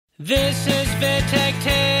This is Vittek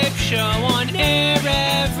Tape Show on air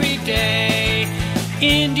every day.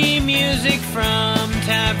 Indie music from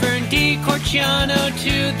Tavern di Corciano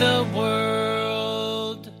to the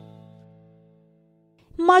world.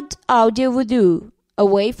 Mod Audio Voodoo,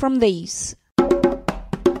 Away from These.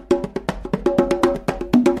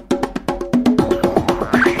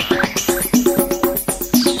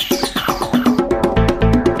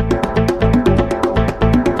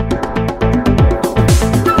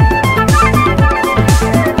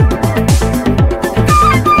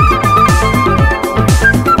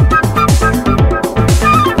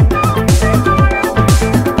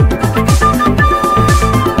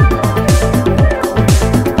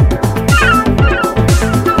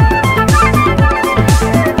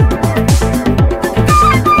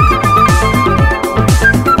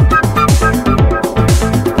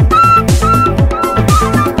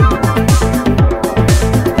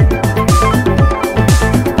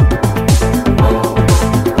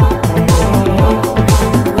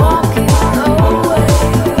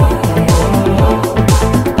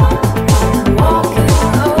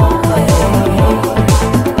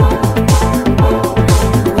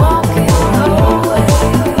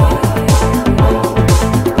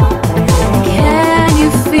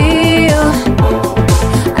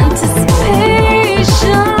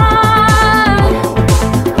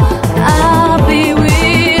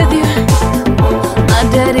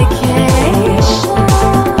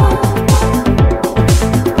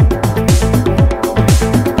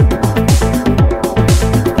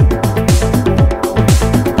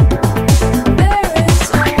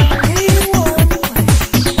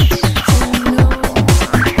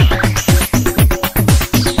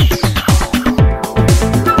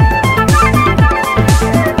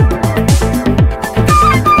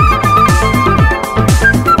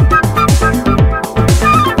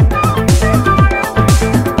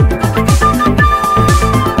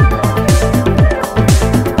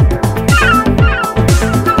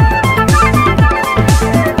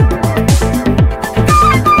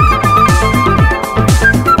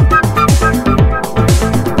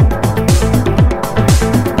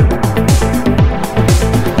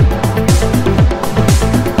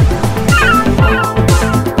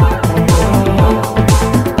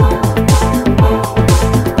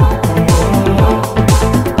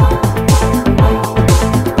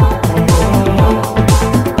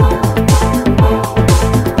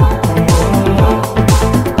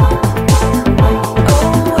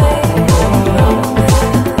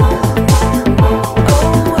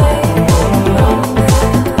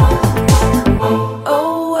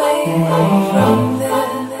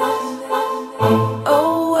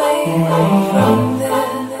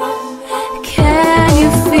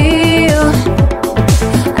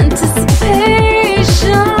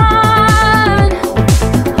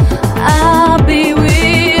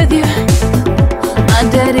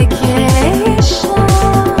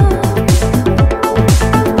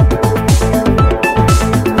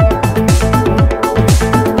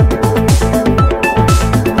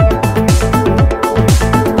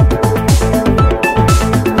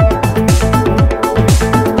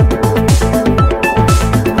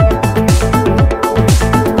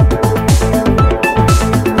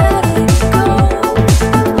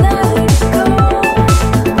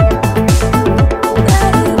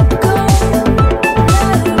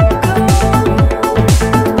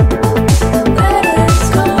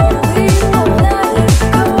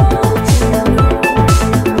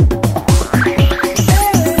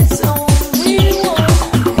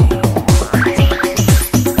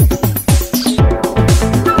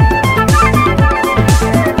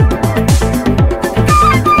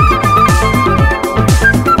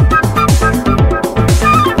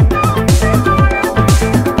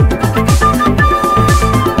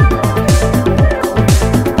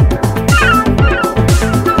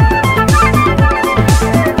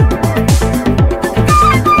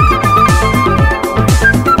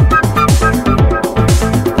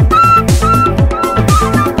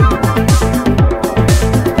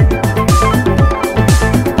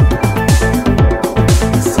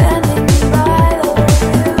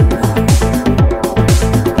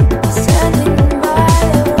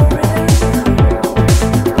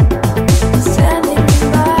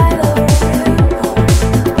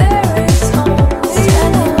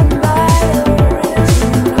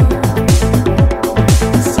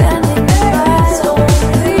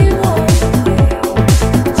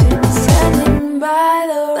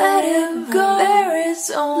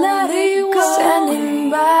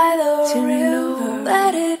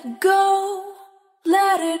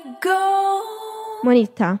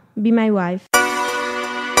 Mo-Nitta, Be My Wife.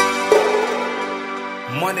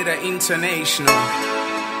 Mo-Nitta International.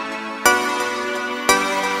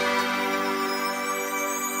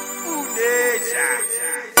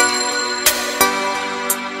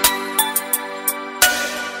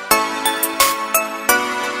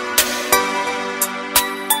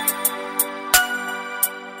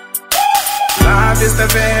 Love is the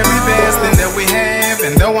very best thing that we have,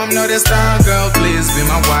 and though I'm not a star, girl, please be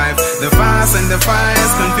my wife. The fuss and the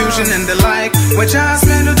fights, confusion and the like, we're just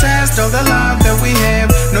meant to test all the love that we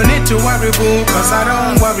have. No need to worry, boo, cause I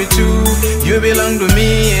don't worry too. You belong to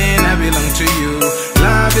me and I belong to you.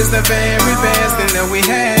 Love is the very best thing that we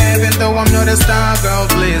have, and though I'm not a star, girl,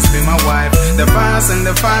 please be my wife. The fuss and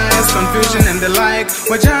the fights, confusion and the like,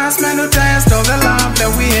 we're just meant to test all the love that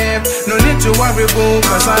we have. No need to worry, boo,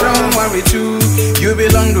 cause I don't worry too. You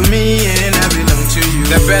belong to me and I belong to you.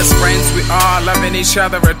 The best friends we are, loving each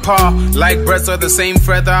other at par. Like birds of the same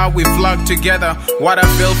feather, we flock together. What I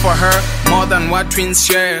feel for her, more than what twins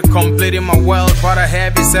share. Completing my world, what I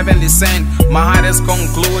have is heavenly sent. My heart has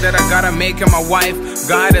concluded, I gotta make her my wife.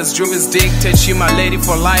 God has jurisdicted, she my lady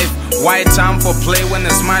for life. Why time for play when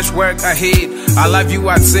there's much work ahead? I love you,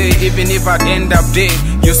 I'd say, even if I'd end up dead.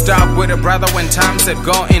 You stop with a brother when times had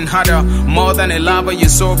going harder. More than a lover, you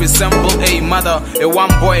so resemble a mother. A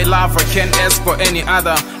one boy love, I can't ask for any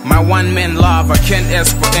other. My one man love, I can't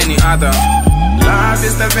ask for any other. Love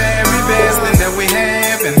is the very best thing that we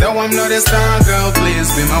have, and though I'm not a star, girl, please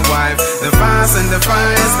be my wife. The fuss and the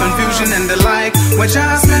fights, confusion and the like, we're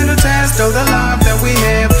just meant to test all the love that we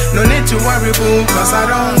have. No need to worry, boo, cause I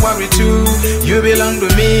don't worry too. You belong to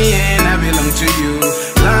me and I belong to you.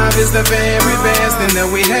 Love is the very best thing that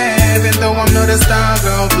we have, and though I'm not a star,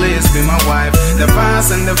 girl, please be my wife. The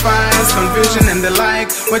fuss and the fights, confusion and the like,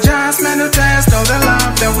 we're just meant to test all the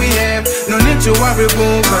love that we have. No need to worry,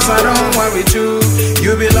 boo, cause I don't worry too.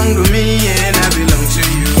 You belong to me and I belong to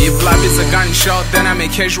you. If love is a gunshot, then I'm a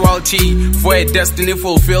casualty. For a destiny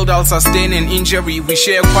fulfilled, I'll sustain an injury. We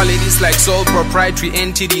share qualities like sole proprietary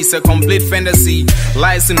entities. A complete fantasy,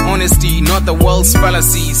 lies in honesty, not the world's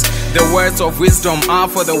fallacies. The words of wisdom are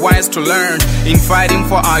for the wise to learn. In fighting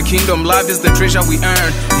for our kingdom, love is the treasure we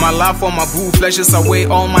earn. My love for my boo flushes away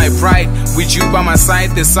all my pride. With you by my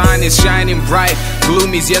side, the sun is shining bright.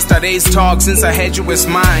 Gloom is yesterday's talk, since I had you as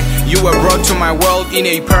mine. You were brought to my world in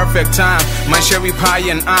a perfect time. My cherry pie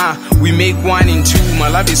and I, we make one in two. My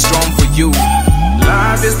love is strong for you.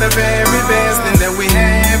 Love is the very best thing that we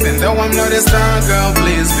have, and though I'm not a star, girl,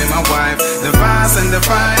 please be my wife. The fuss and the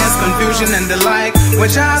fights, confusion and the like, we're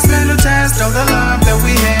just meant to test all the love that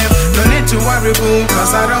we have. No need to worry, boo,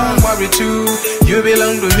 cause I don't worry too. You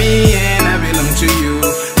belong to me and I belong to you.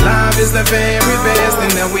 Love is the very best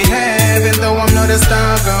thing that we have, and though I'm not a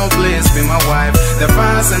star, girl, please be my wife. The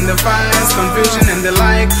fuss and the fights, confusion and the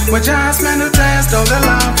like, we're just meant to test all the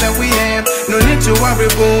love that we have. No need to worry,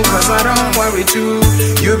 boo, cause I don't worry too.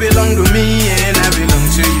 You belong to me and I belong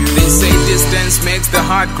to you. They say distance makes the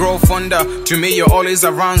heart grow fonder. To me you're always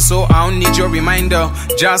around, so I don't need your reminder.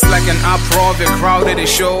 Just like an uproar of a crowd at a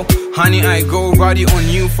show, honey, I go rowdy on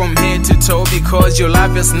you from head to toe, because your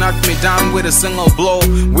love has knocked me down with a single blow.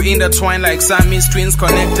 We intertwine like Siamese twins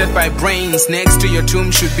connected by brains. Next to your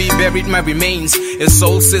tomb should be buried my remains. A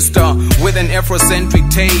soul sister with an Afrocentric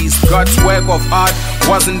taste. God's work of art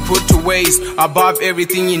wasn't put to waste. Above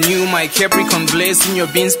everything you knew, my Capricorn blessing. Your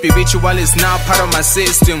being spiritual is now part of my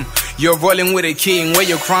system. You're rolling with a king, wear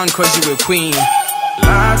your crown cause you a queen.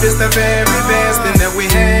 Love is the very best thing that we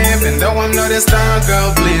have, and though I'm not a star, girl,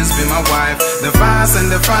 please be my wife. The fuss and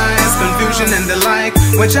the fights, confusion and the like,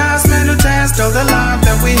 we're just meant to test all the love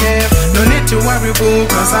that we have. No need to worry, boo,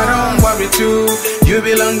 cause I don't worry too. You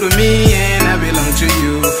belong to me and I belong to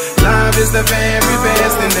you. Love is the very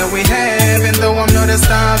best thing that we have, and though I'm not a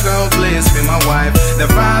star, girl, please be my wife. The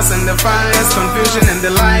fuss and the fights, confusion and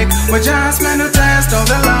the like, we're just meant to test all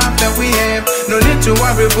the love that we have. No need to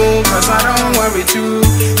worry, boo, cause I don't worry too.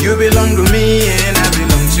 You belong to me and I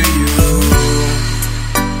belong to you.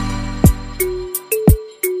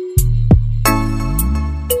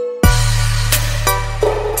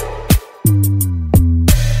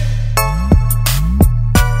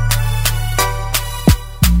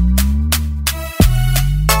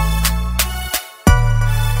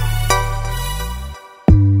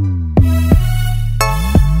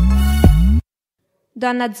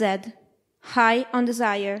 Donna Z. High on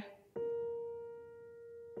Desire.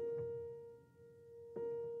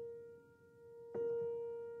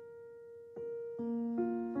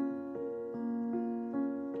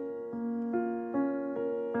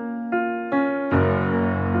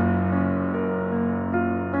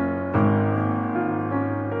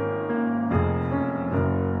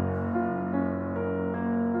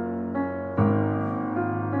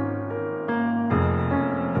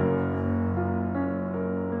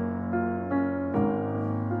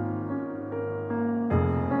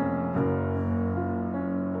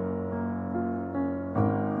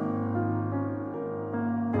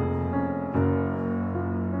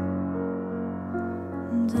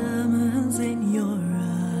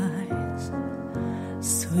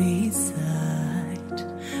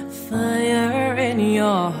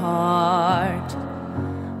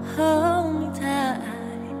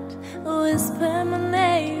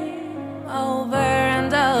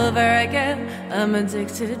 over again. I'm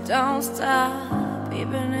addicted, don't stop,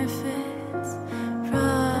 even if it's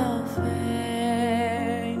profane.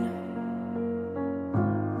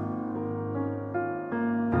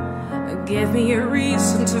 Give me a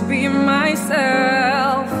reason to be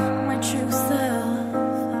myself, my true self.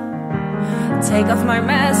 Take off my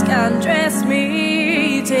mask, undress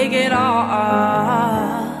me, take it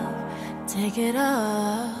off, take it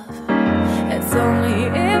off. It's only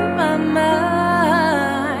in my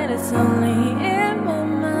mind, it's only in my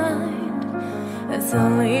mind, it's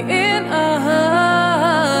only in our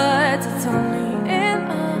hearts, it's only in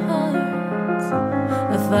our hearts.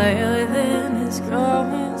 The fire within is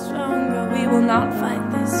growing stronger, we will not fight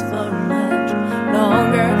this for much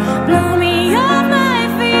longer. Blow me off my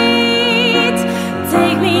feet,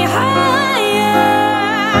 take me higher,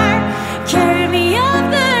 carry me off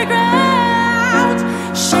the ground,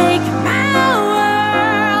 shake my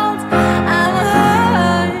world. I'm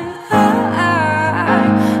high,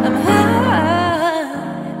 I'm high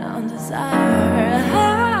on desire, I'm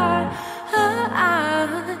high.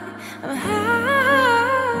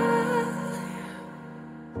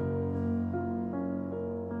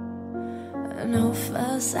 No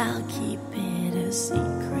fuss, I'll keep it a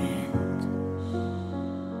secret.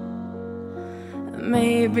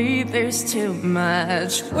 Maybe there's too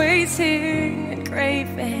much waiting and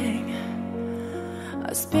craving.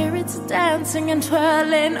 Our spirits dancing and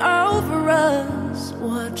twirling over us,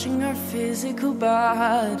 watching our physical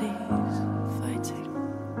bodies fighting.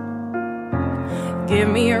 Give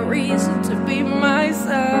me a reason to be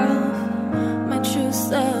myself, my true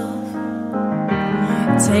self.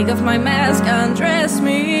 Take off my mask, undress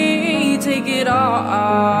me, take it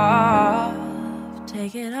off,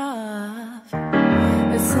 take it off.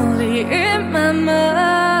 It's only in my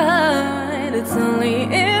mind, it's only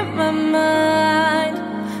in my mind,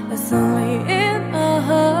 it's only in our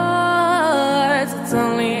hearts, it's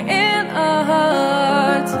only in our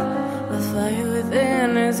hearts. The fire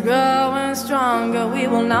within is growing stronger, we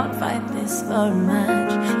will not fight this for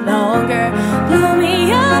much longer. Blow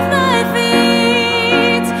me off my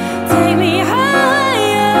feet, take me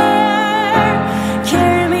higher,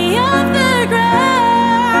 carry me off the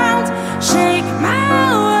ground, shake my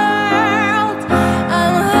world.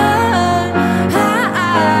 I'm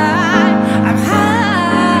high, I'm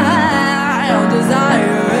high on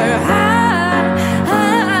desire,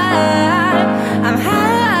 I'm high.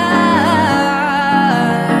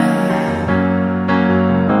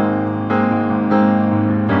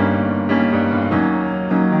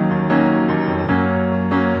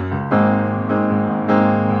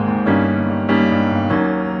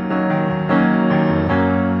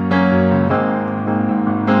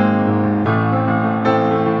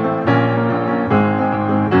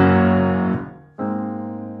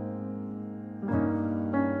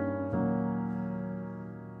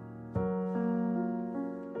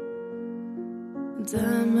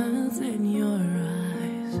 Diamonds in your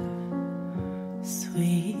eyes,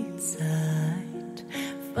 sweet sight,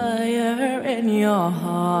 fire in your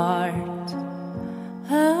heart,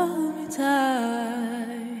 hold me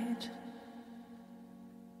tight.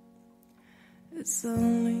 It's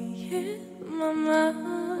only in my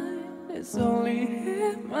mind, it's only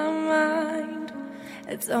in my mind,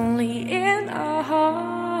 it's only in our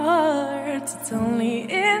hearts, it's only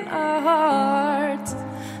in our hearts.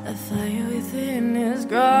 The fire within is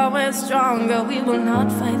growing stronger, we will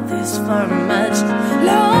not fight this for much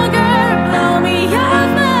longer. Blow me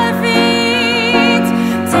off my feet,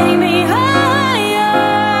 take me higher,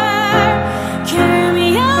 carry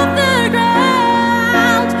me off the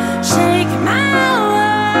ground, shake my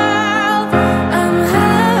world. I'm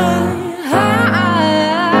high,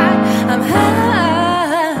 I'm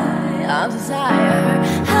high on desire,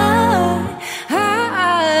 I'm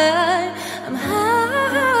high.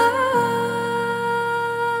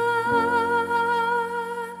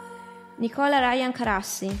 Nicola Ryan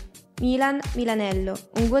Carrassi, Milan, Milanello,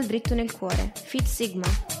 un gol dritto nel cuore, feat. Sygma.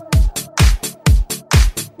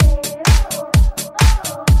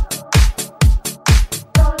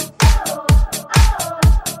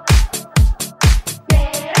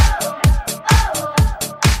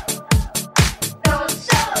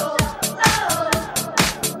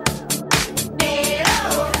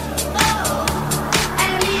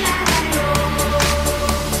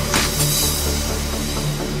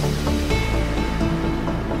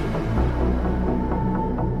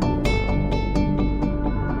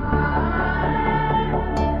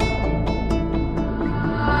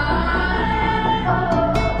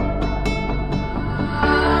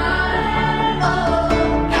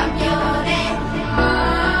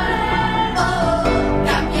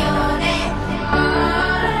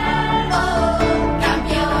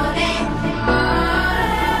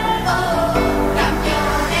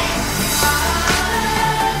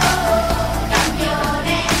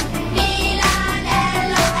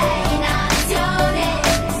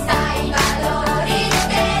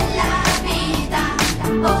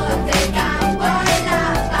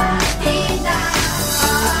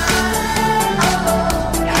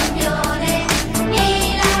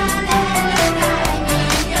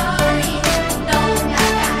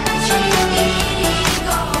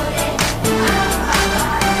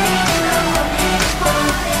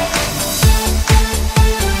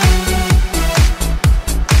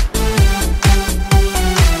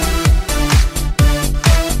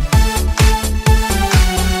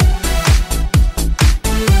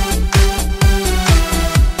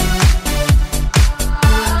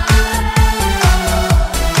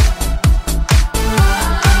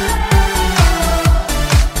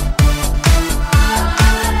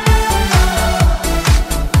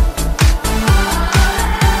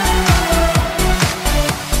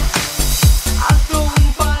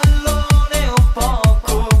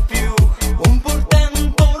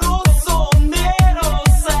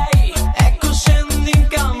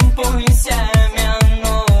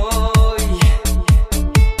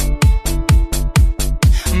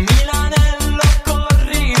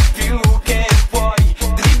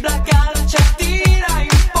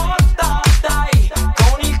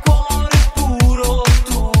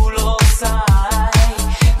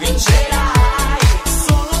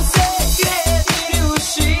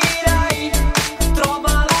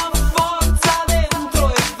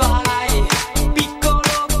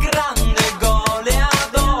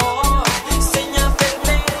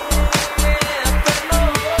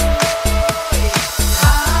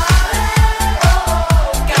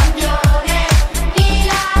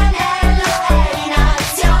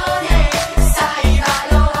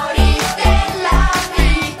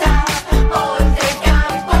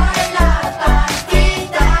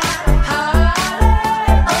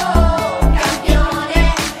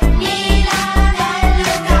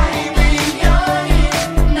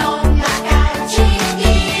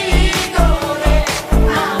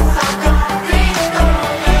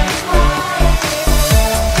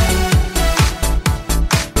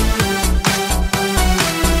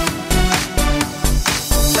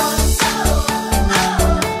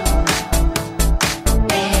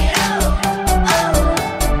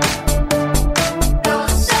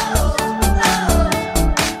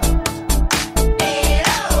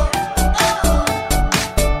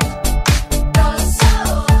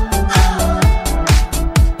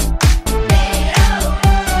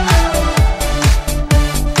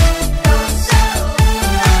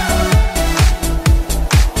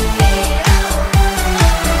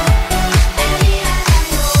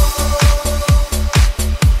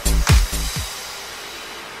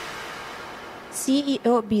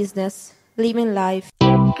 about business, living life.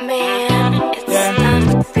 Man, it's time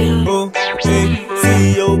to be. Ooh, hey,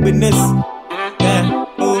 C.E.O. business. Yeah,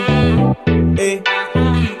 ooh, hey,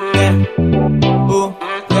 yeah, ooh,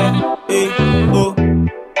 yeah, hey, ooh,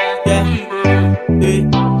 yeah, hey,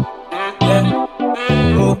 yeah,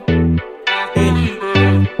 ooh, hey.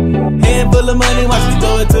 Handful of money, watch me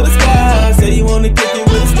throw it to the sky. Say you wanna kick it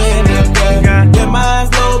with a stand-up guy. Yeah,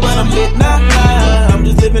 mine's low, but I'm lit, not high. I'm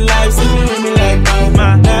just living life, sipping with me like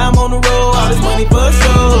mine. Now I'm on the road, all this money for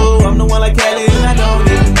show. I'm the one like Cali, and I don't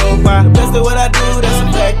even know why. Best of what I do, that's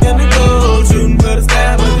a fact, and it goes. Shooting for the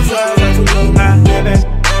sky, but the stars are too low.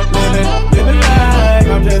 Living life.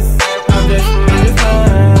 I'm just fine.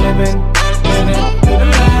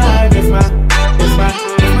 Living life. It's my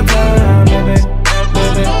time.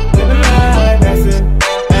 Living life. That's it.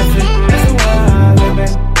 That's why.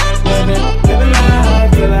 Living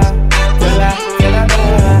life till I die.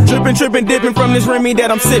 Trippin', dippin' from this Remy that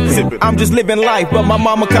I'm sippin'. I'm just living life, but my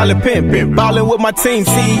mama call it pimpin'. Ballin' with my team,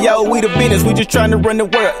 C.E.O, we the business. We just tryna run the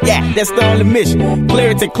world, yeah, that's the only mission.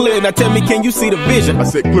 Clarity clear, now tell me, can you see the vision? I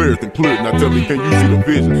said clarity clear, now tell me, can you see the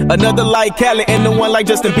vision? Another like Cali and the one like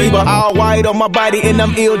Justin Bieber. All white on my body and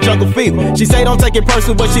I'm ill jungle fever. She say don't take it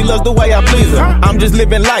personal, but she loves the way I please her. I'm just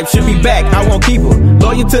living life, should be back, I won't keep her.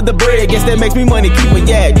 Loyal to the bread, guess that makes me money keeper.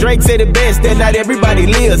 Yeah, Drake said it best, that not everybody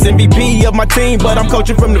lives. MVP of my team, but I'm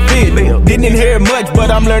coaching from the field. Didn't inherit much, but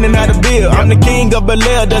I'm learning how to build. I'm the king of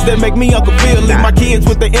Bel-Air, does that make me Uncle Phil? Leave my kids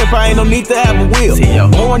with the empire, ain't no need to have a will.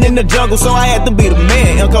 Born in the jungle, so I had to be the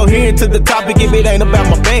man. Incoherent to the topic if it ain't about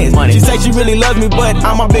my bands. She say she really loves me, but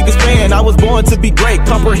I'm my biggest fan. I was born to be great,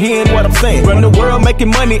 comprehend what I'm saying. Run the world, making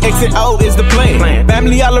money, X&O is the plan.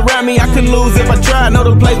 Family all around me, I couldn't lose if I tried. Know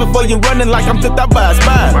the place before you running like I'm took out by a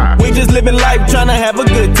spine. We just living life, trying to have a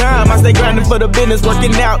good time. I stay grinding for the business,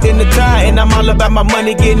 working out in the tie. And I'm all about my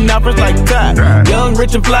money, getting offers like the tide. Young,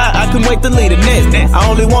 rich and fly, I couldn't wait to lead the nest. I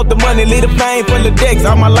only want the money, lead the fame for the decks.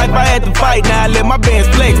 All my life I had to fight, now I let my bands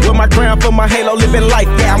flex. With my crown for my halo, living life,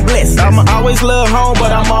 yeah, I'm blessed. I'ma always love home,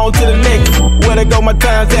 but I'm on to the next. Where to go, my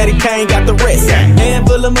times, Daddy Kane got the rest.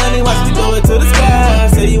 Handful of money, watch me throw it to the sky.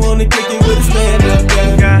 Say you wanna kick it with a stand-up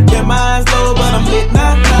guy. Yeah, mine's low, but I'm lit,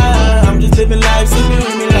 not high. I'm just living life, sipping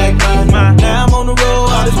with me like mine. Now I'm on the road,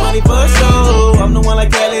 all this money for show. I'm the one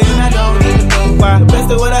like Cali, and I don't even know why. The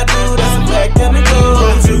best of what I do, that's a fact, and it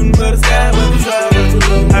goes. Shooting for the sky, but the stars are too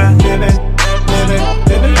low. Living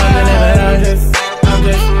life. I'm just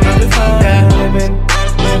fine. Living life.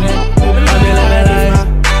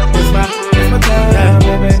 It's my time.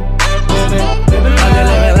 Living life.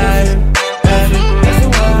 That's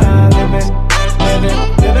why. Living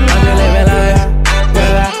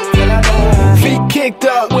life. Feet kicked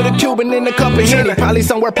up with a Cuban in the cup of Henny. Probably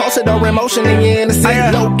somewhere posted or in motion and you're in the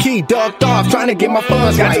city. Low key, ducked off, trying to get my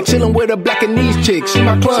funds right. Chillin' with a black and knees chick, she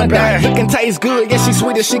my Klondike. Looking taste good, yeah, she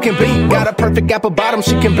sweet as she can be. Got a perfect apple bottom,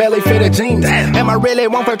 she can barely fit her jeans. Am I really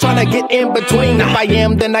one for trying to get in between? If I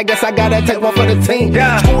am, then I guess I gotta take one for the team.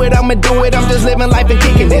 Screw it, I'ma do it, I'm just living life and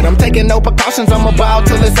kicking it. I'm taking no precautions, I'ma ball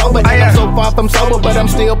till it's over. And I'm so far from sober, but I'm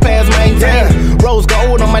still past maintain. Rose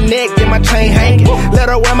gold on my neck, and my chain hanging. Let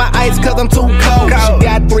her wear my ice cause I'm too cold. She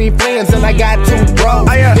got 3 friends and I got 2 bros.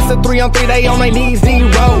 It's a 3-on-3, they on their knees, 0.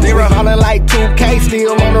 Ballin' like 2K,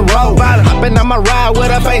 still on the road. Hopping on my ride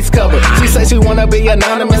with her face covered. She say she wanna be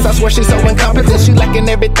anonymous, I swear she's so incompetent. She lacking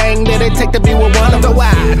everything that it take to be with one of them. So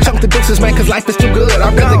I chunk the deuces, man, cause life is too good.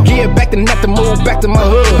 I'd rather give back than have to move back to my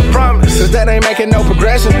hood. Promise, cause that ain't making no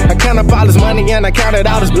progression. I count up all this money and I count it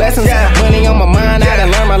all as blessings. Money on my mind, I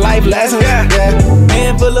done learned my life lessons.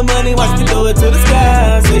 Handful of money, watch me throw it to the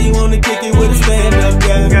sky. Say you wanna kick it with a stand-up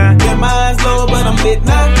guy. Yeah, mine's low, but I'm lit,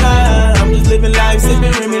 not high. I'm just living life,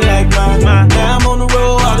 sipping Remy like mine. Now I'm on the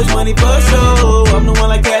road, all this money for show. I'm the one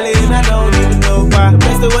like Cali, and I don't even know why. The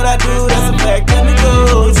best of what I do, that's a fact, and it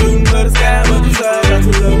goes. Shooting for the sky, but the stars are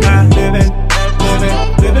too low.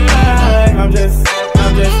 Living life. I'm just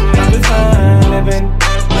fine. Living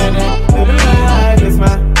life. It's my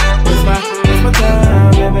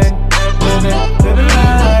time. Living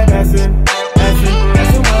life. That's it.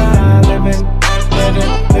 That's why.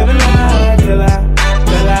 Living life till I die.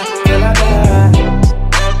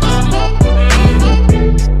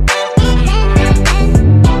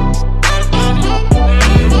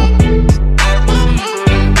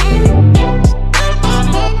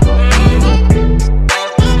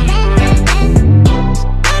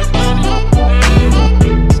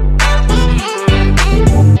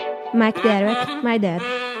 Mike Derrick, my dad.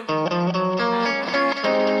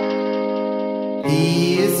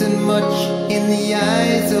 He isn't much in the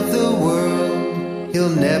eyes of the world. He'll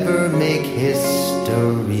never make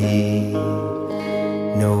history.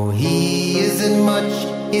 No, he isn't much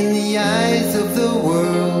in the eyes of the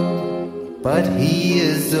world, but he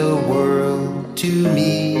is the world to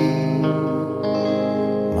me.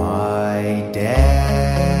 My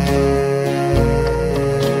dad.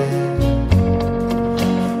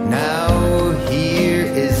 Now here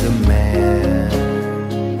is a man.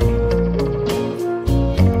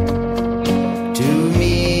 To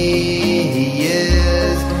me he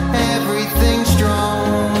is everything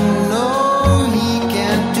strong. No, he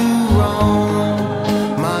can't do wrong.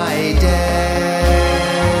 My dad.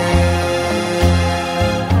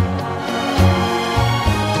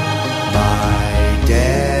 My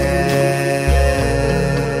dad.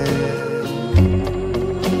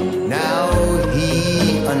 Now he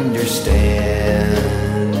understands.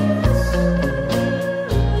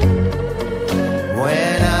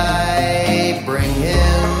 When I bring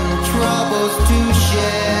him troubles to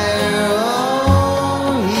share,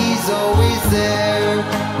 oh, he's always there,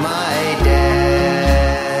 my dad.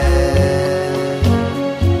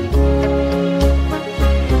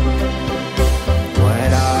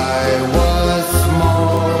 When I was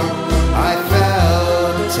small, I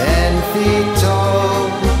felt 10 feet tall.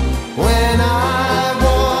 When I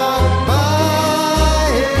walked by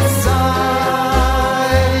his side,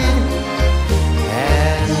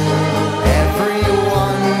 and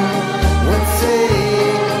everyone would say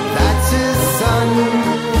that's his son,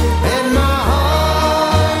 and my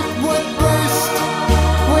heart would burst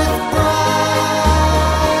with pride.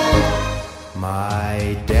 My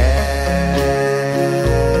dad.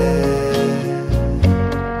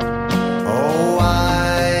 Oh,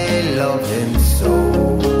 I love him so.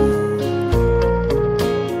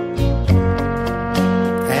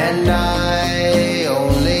 And I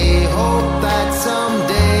only hope that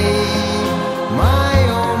someday my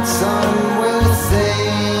own son will say,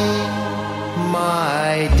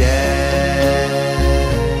 my dad.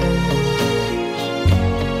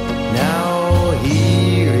 Now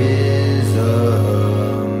here is a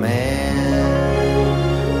man.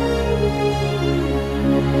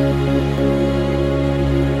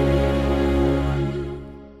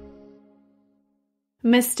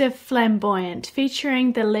 Mr. Flamboyant,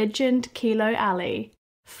 featuring the legend Kilo Ali.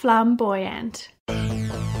 Flamboyant.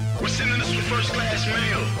 We're sending this for first class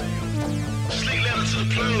mail. Slick letter to the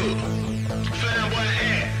plug.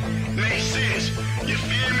 Flamboyant. Makes sense. You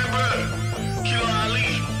feel me, bro? Kilo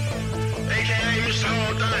Ali. AKA Mr.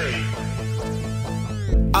 All Day.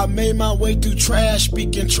 I made my way through trash,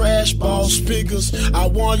 speaking trash, balls, figures. I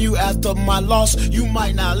warn you, after my loss, you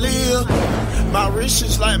might not live. My wrist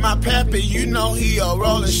is like my pappy, you know he a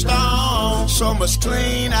rolling stone. So much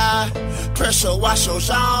clean eye, pressure wash your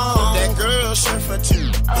zone. That girl surfing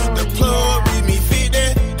too. The plug read me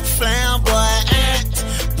Vittek, flamboyant.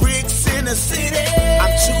 Bricks in the city,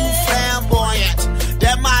 I'm too flamboyant.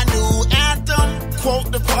 That my new anthem, quote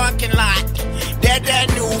the parking lot. That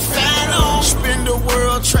new phantom. Spin the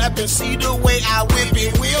world trapping, see the way I whip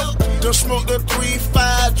it, whip. Don't smoke the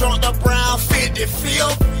 3-5, drunk the brown 50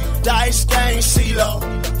 feel. Dice game CeeO,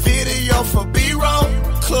 video for B-roll.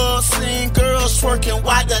 Club scene, girls twerking,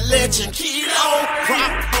 while the legend Kilo.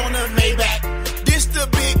 Crop on the Maybach, this the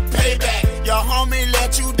big payback. Your homie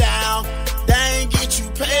let you down, they ain't get you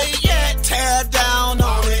paid yet. Tear down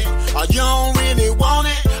on it, or you don't really want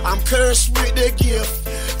it. I'm cursed with the gift,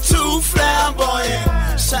 too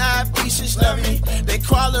flamboyant. Side pieces love me, they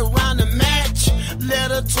crawl around the match.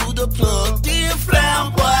 Letter to the plug, dear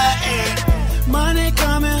flamboyant. Money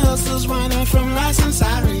coming, hustlers running from license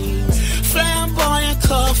sirens. Flamboyant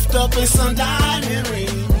cuffed up in some diamond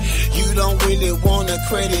ring. You don't really wanna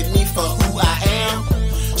credit me for who I am,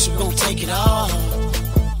 so we gon' take it all.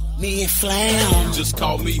 Me and Flam. Just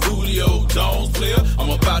call me Julio Jones player.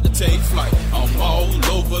 I'm about to take flight. I'm all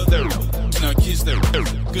over there. Now kiss there.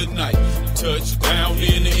 Good night. Touchdown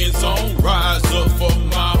in the end zone. Rise up for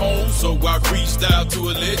my home. So I reached out to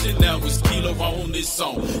a legend. Now it's Kilo on this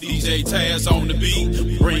song. DJ Taz on the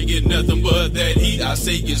beat. Bringing nothing but that heat. I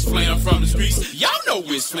say it's Flam from the streets. Y'all know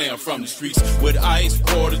it's Flam from the streets. With ice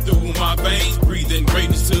water through my veins. Breathing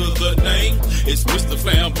greatness to the name. It's Mr.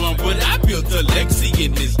 Flamboyant, but I built a legacy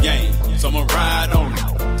in this game. So I'ma ride on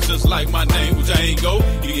it, just like my name was Django.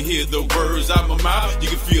 You can hear the words out my mouth, you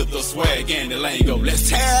can feel the swag and the lingo. Let's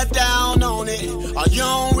tear down on it, or you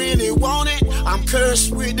don't really want it. I'm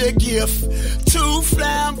cursed with the gift, too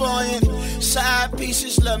flamboyant. Side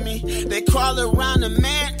pieces love me, they crawl around the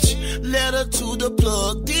match. Letter to the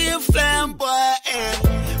plug, dear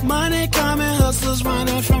flamboyant. Money coming, hustlers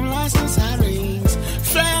running from license sirens.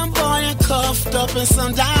 Flamboyant cuffed up in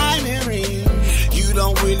some diamond ring. You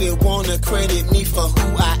don't really wanna credit me for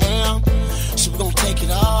who I am, so we gon' take it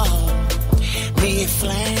all. Me and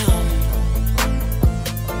Flam.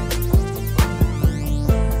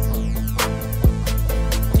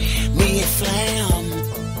 Flam.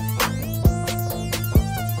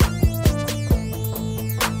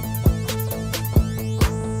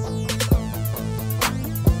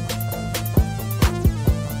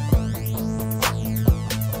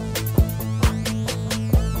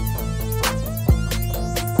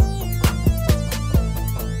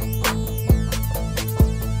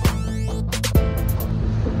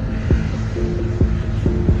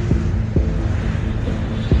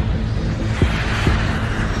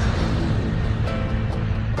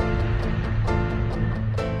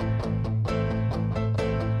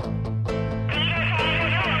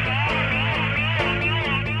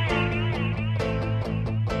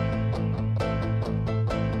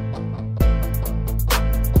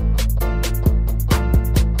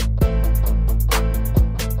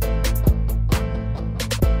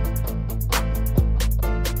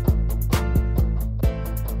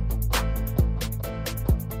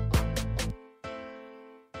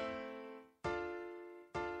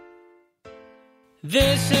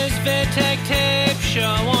 This is Vittek Tape Show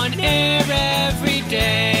on air every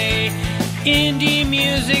day. Indie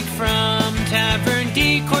music from Tavern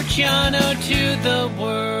di Corciano to the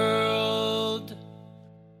world.